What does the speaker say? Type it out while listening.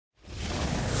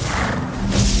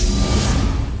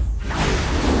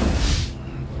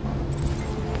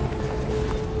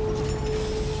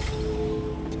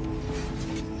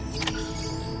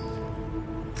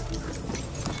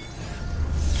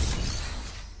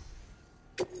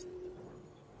Oh,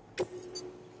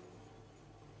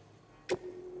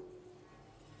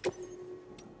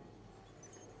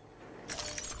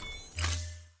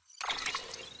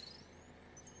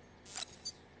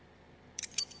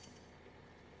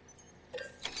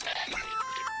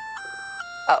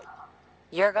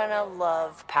 you're gonna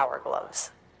love power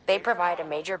gloves. They provide a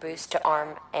major boost to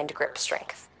arm and grip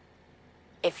strength.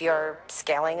 If you're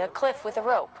scaling a cliff with a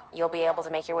rope, you'll be able to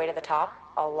make your way to the top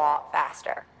a lot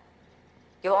faster.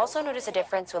 You'll also notice a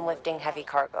difference when lifting heavy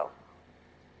cargo.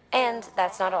 And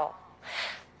that's not all.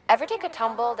 Ever take a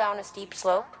tumble down a steep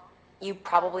slope? You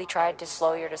probably tried to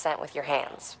slow your descent with your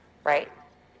hands, right?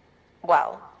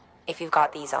 Well, if you've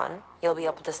got these on, you'll be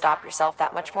able to stop yourself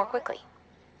that much more quickly.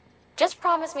 Just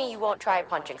promise me you won't try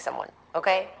punching someone,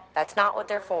 okay? That's not what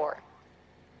they're for.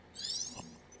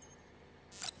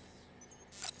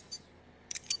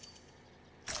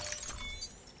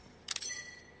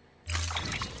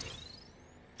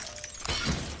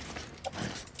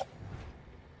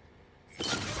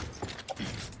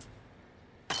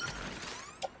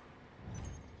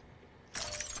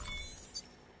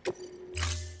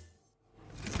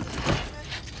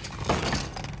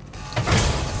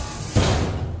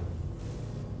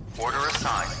 Order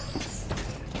assigned.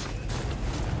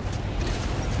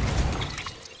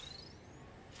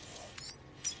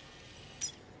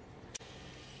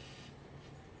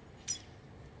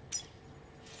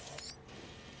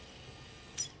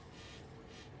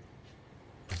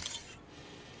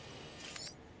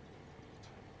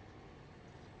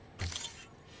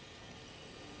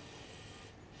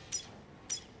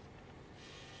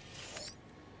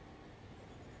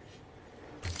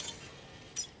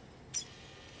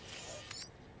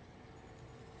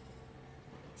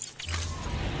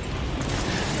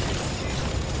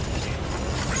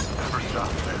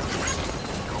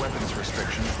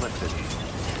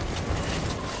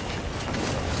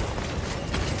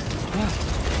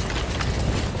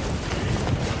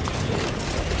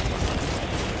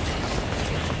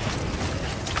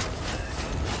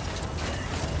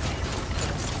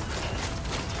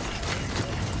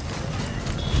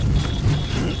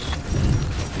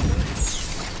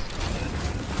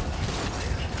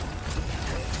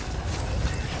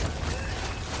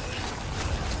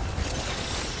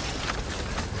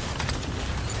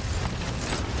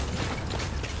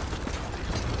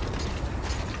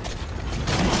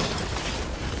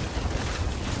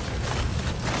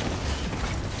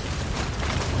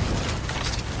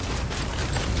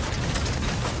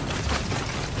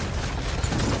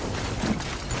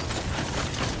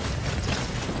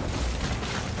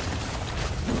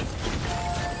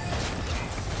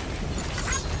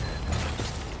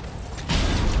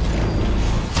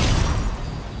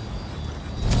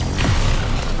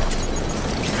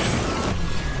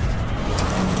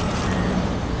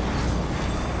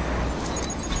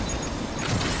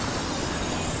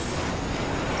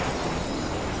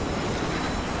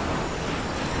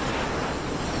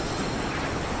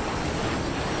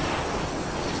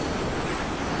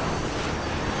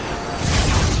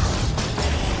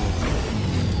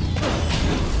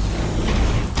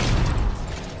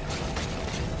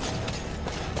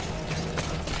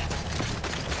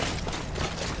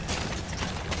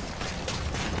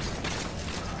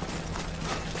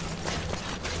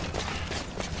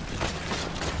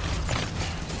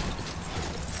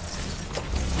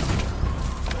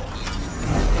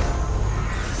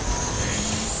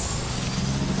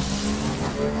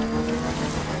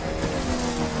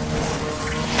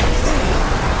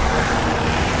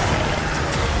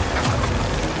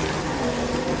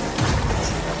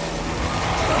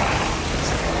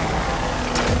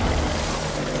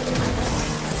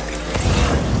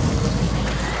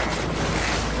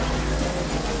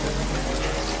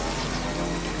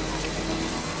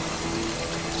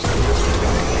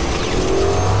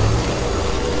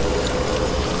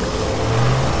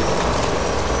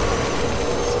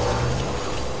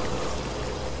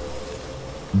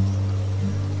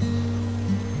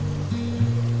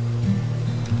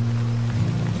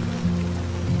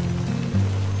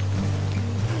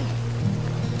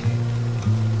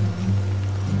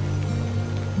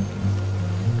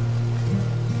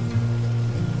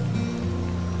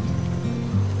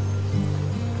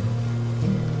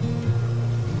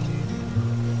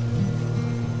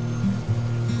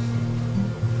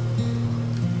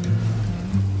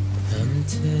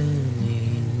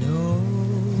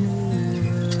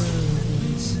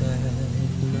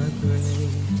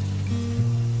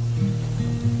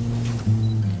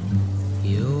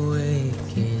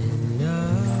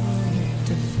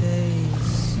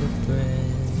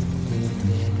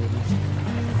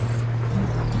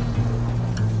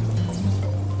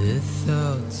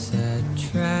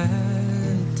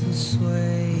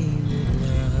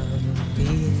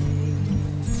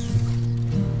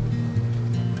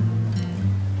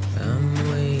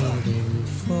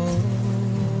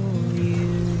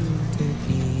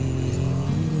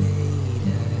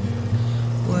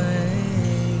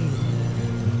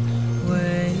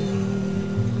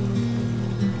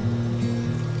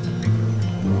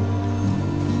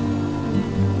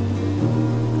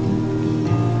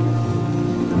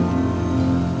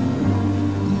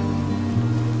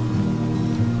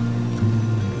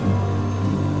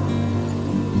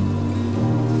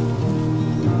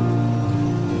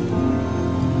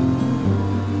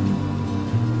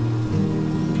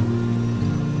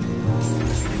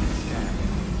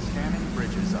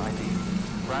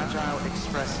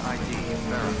 Express ID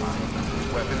verified.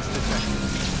 Weapons detected.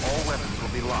 All weapons will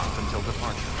be locked until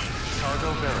departure.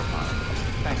 Cargo verified.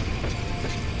 Thank you.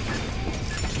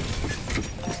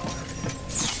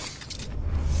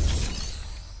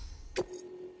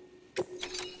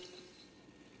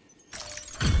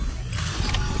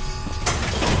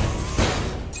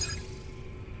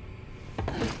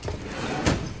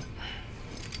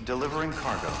 Delivering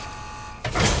cargo.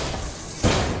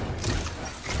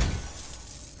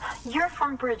 You're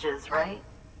from Bridges, right?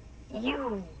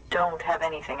 You don't have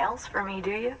anything else for me, do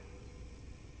you?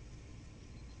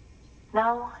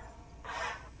 No?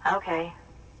 Okay.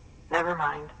 Never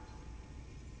mind.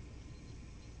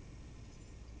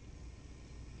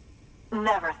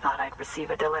 Never thought I'd receive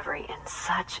a delivery in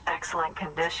such excellent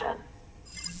condition.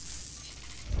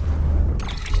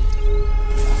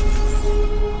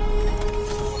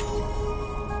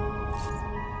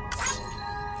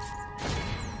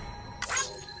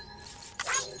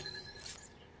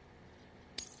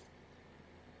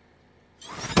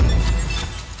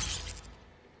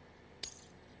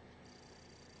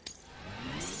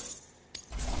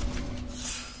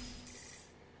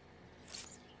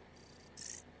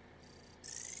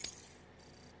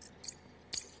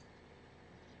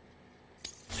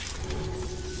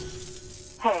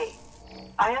 Hey,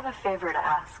 I have a favor to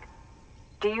ask.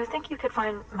 Do you think you could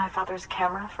find my father's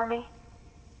camera for me?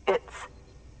 It's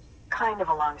kind of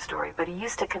a long story, but he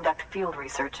used to conduct field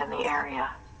research in the area.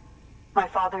 My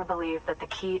father believed that the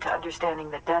key to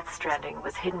understanding the Death Stranding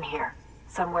was hidden here,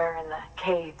 somewhere in the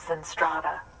caves and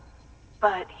strata.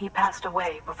 But he passed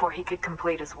away before he could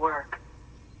complete his work,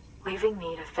 leaving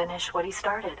me to finish what he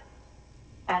started.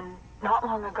 And not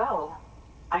long ago,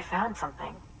 I found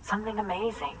something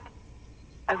amazing.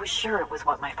 I was sure it was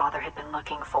what my father had been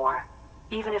looking for,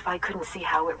 even if I couldn't see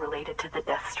how it related to the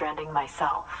Death Stranding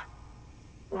myself.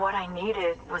 What I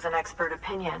needed was an expert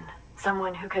opinion,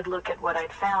 someone who could look at what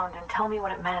I'd found and tell me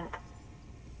what it meant.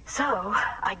 So,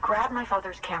 I grabbed my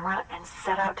father's camera and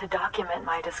set out to document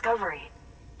my discovery.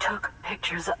 Took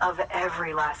pictures of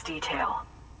every last detail.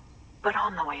 But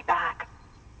on the way back,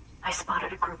 I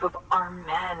spotted a group of armed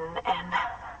men and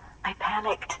I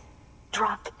panicked,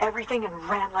 dropped everything and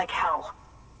ran like hell.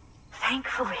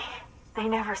 Thankfully, they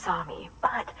never saw me,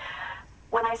 but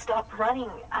when I stopped running,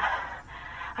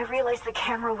 I realized the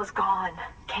camera was gone,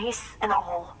 case and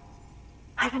all.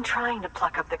 I've been trying to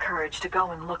pluck up the courage to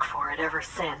go and look for it ever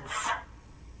since.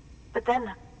 But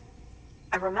then,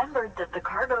 I remembered that the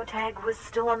cargo tag was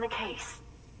still on the case.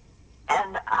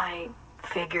 And I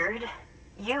figured,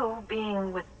 you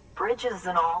being with Bridges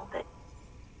and all, that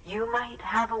you might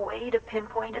have a way to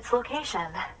pinpoint its location.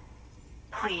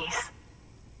 Please.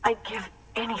 I'd give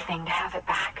anything to have it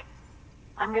back.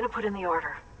 I'm gonna put in the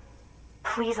order.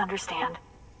 Please understand,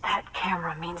 that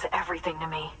camera means everything to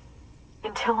me.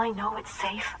 Until I know it's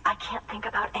safe, I can't think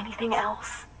about anything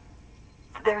else.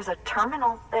 There's a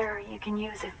terminal there you can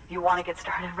use if you want to get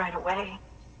started right away.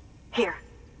 Here.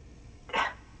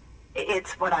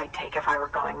 It's what I'd take if I were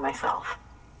going myself.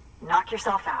 Knock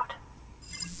yourself out.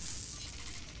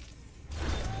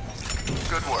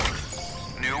 Good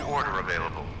work. New order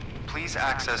available. Please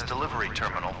access delivery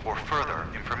terminal for further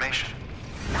information.